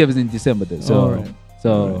 My next shave is in December, though.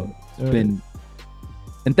 So, it's been.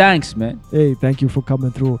 And thanks, man. Hey, thank you for coming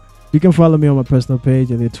through. You can follow me on my personal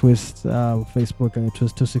page at the Twist Facebook and the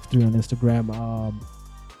Twist 263 on Instagram.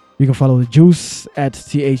 You can follow the Juice at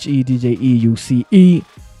THEDJEUCE.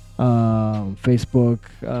 Facebook,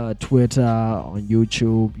 Twitter, on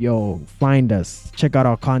YouTube. Yo, find us. Check out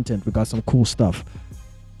our content. We got some cool stuff.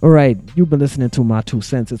 All right, you've been listening to my 2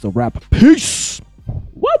 cents. It's a wrap. Peace.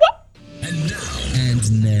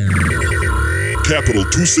 Capital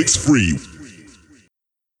 263